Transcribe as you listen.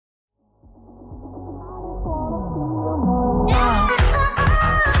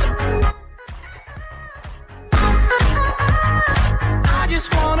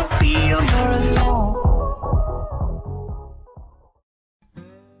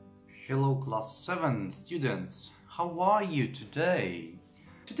Hello class 7 students, how are you today?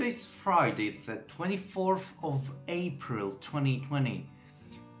 Today is Friday, the 24th of April 2020.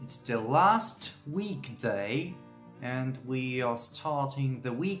 It's the last weekday and we are starting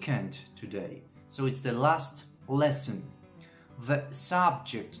the weekend today. So it's the last lesson. The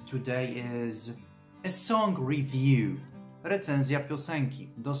subject today is a song review. Recenzja piosenki,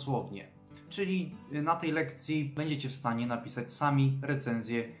 dosłownie. Czyli na tej lekcji będziecie w stanie napisać sami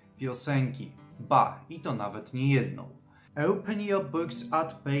recenzję piosenki. Ba, i to nawet nie jedną. Open your books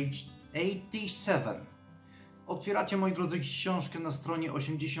at page 87. Otwieracie, moi drodzy, książkę na stronie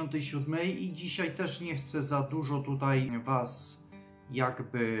 87 i dzisiaj też nie chcę za dużo tutaj was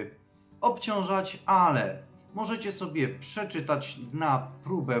jakby obciążać, ale możecie sobie przeczytać na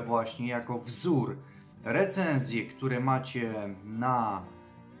próbę właśnie jako wzór recenzje, które macie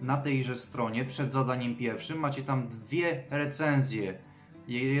na tejże stronie przed zadaniem pierwszym. Macie tam dwie recenzje.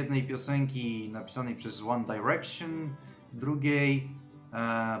 Jednej piosenki napisanej przez One Direction, drugiej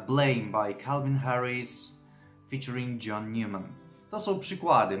Blame by Calvin Harris featuring John Newman. To są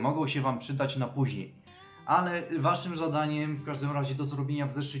przykłady, mogą się wam przydać na później. Ale waszym zadaniem, w każdym razie do zrobienia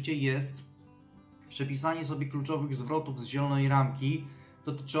w zeszycie, jest przepisanie sobie kluczowych zwrotów z zielonej ramki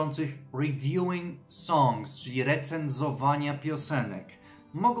dotyczących reviewing songs, czyli recenzowania piosenek.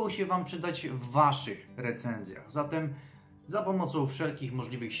 Mogą się wam przydać w waszych recenzjach. Zatem za pomocą wszelkich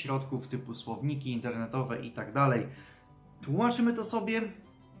możliwych środków typu słowniki internetowe i tak dalej tłumaczymy to sobie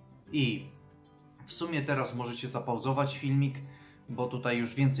i w sumie teraz możecie zapauzować filmik, bo tutaj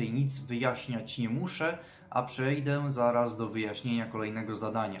już więcej nic wyjaśniać nie muszę, a przejdę zaraz do wyjaśnienia kolejnego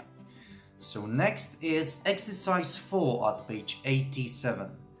zadania. So next is exercise 4 at page 87.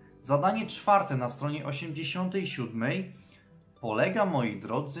 Zadanie czwarte na stronie 87 polega, moi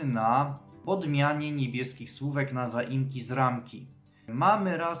drodzy, na podmianie niebieskich słówek na zaimki z ramki.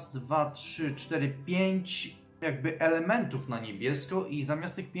 Mamy raz, dwa, trzy, cztery, pięć jakby elementów na niebiesko i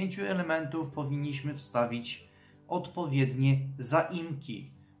zamiast tych 5 elementów powinniśmy wstawić odpowiednie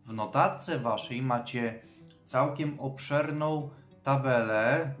zaimki. W notatce waszej macie całkiem obszerną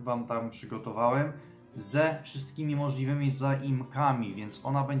tabelę, wam tam przygotowałem, ze wszystkimi możliwymi zaimkami, więc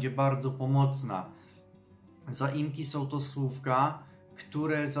ona będzie bardzo pomocna. Zaimki są to słówka,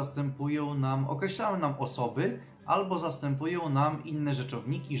 które zastępują nam, określają nam osoby albo zastępują nam inne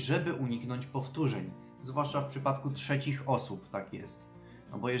rzeczowniki, żeby uniknąć powtórzeń. Zwłaszcza w przypadku trzecich osób tak jest.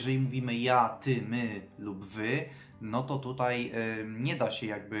 No bo jeżeli mówimy ja, ty, my lub wy, no to tutaj nie da się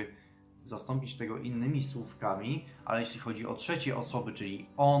jakby zastąpić tego innymi słówkami, ale jeśli chodzi o trzecie osoby, czyli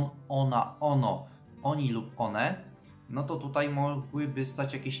on, ona, ono, oni lub one, no to tutaj mogłyby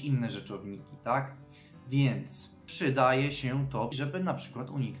stać jakieś inne rzeczowniki, tak? Więc przydaje się to, żeby na przykład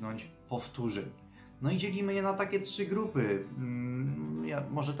uniknąć powtórzeń. No i dzielimy je na takie 3 grupy. Ja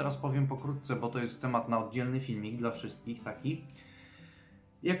może teraz powiem pokrótce, bo to jest temat na oddzielny filmik dla wszystkich taki.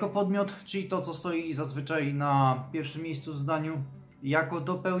 Jako podmiot, czyli to, co stoi zazwyczaj na pierwszym miejscu w zdaniu. Jako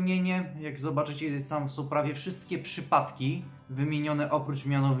dopełnienie, jak zobaczycie, tam są prawie wszystkie przypadki wymienione oprócz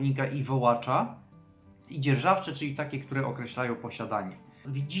mianownika i wołacza. I dzierżawcze, czyli takie, które określają posiadanie.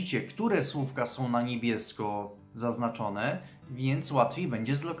 Widzicie, które słówka są na niebiesko zaznaczone, więc łatwiej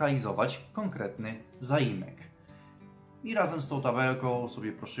będzie zlokalizować konkretny zaimek. I razem z tą tabelką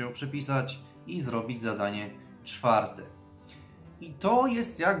sobie proszę ją przepisać i zrobić zadanie czwarte. I to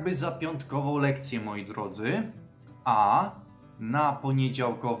jest jakby za piątkową lekcję, moi drodzy, a na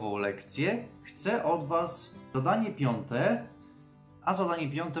poniedziałkową lekcję chcę od was zadanie piąte, a zadanie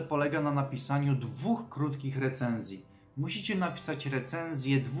piąte polega na napisaniu 2 krótkich recenzji. Musicie napisać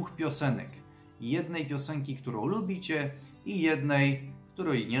recenzję 2 piosenek. Jednej piosenki, którą lubicie i jednej,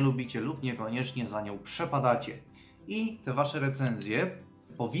 której nie lubicie lub niekoniecznie za nią przepadacie. I te wasze recenzje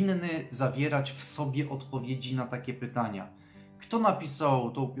powinny zawierać w sobie odpowiedzi na takie pytania. Kto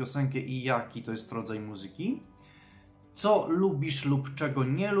napisał tą piosenkę i jaki to jest rodzaj muzyki? Co lubisz lub czego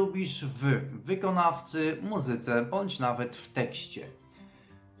nie lubisz w wykonawcy, muzyce bądź nawet w tekście.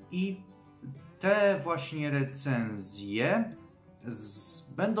 I te właśnie recenzje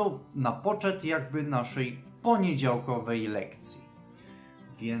będą na poczet jakby naszej poniedziałkowej lekcji.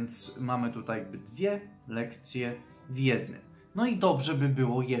 Więc mamy tutaj jakby 2 lekcje w jednym. No i dobrze by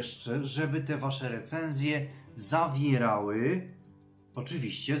było jeszcze, żeby te wasze recenzje zawierały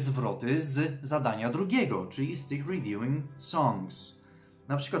oczywiście zwroty z zadania drugiego, czyli z tych reviewing songs.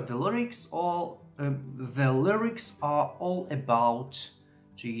 Na przykład the lyrics are all about,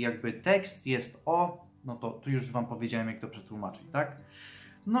 czyli jakby tekst jest o, no to tu już wam powiedziałem, jak to przetłumaczyć, tak?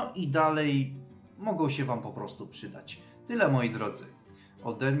 No i dalej mogą się wam po prostu przydać. Tyle, moi drodzy.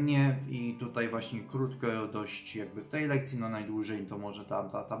 ode mnie i tutaj właśnie krótko dość jakby w tej lekcji, no najdłużej to może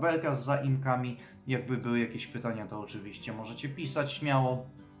ta tabelka z zaimkami. Jakby były jakieś pytania, to oczywiście możecie pisać śmiało,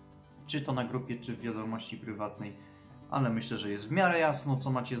 czy to na grupie, czy w wiadomości prywatnej, ale myślę, że jest w miarę jasno,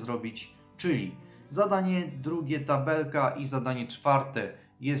 co macie zrobić, czyli zadanie drugie, tabelka i zadanie czwarte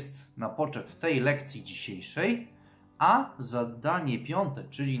jest na poczet tej lekcji dzisiejszej, a zadanie piąte,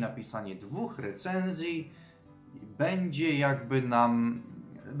 czyli napisanie 2 recenzji,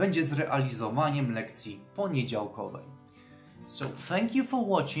 będzie zrealizowaniem lekcji poniedziałkowej. So thank you for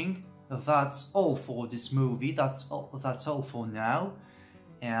watching. That's all for this movie. That's all for now.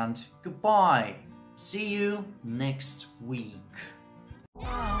 And goodbye. See you next week.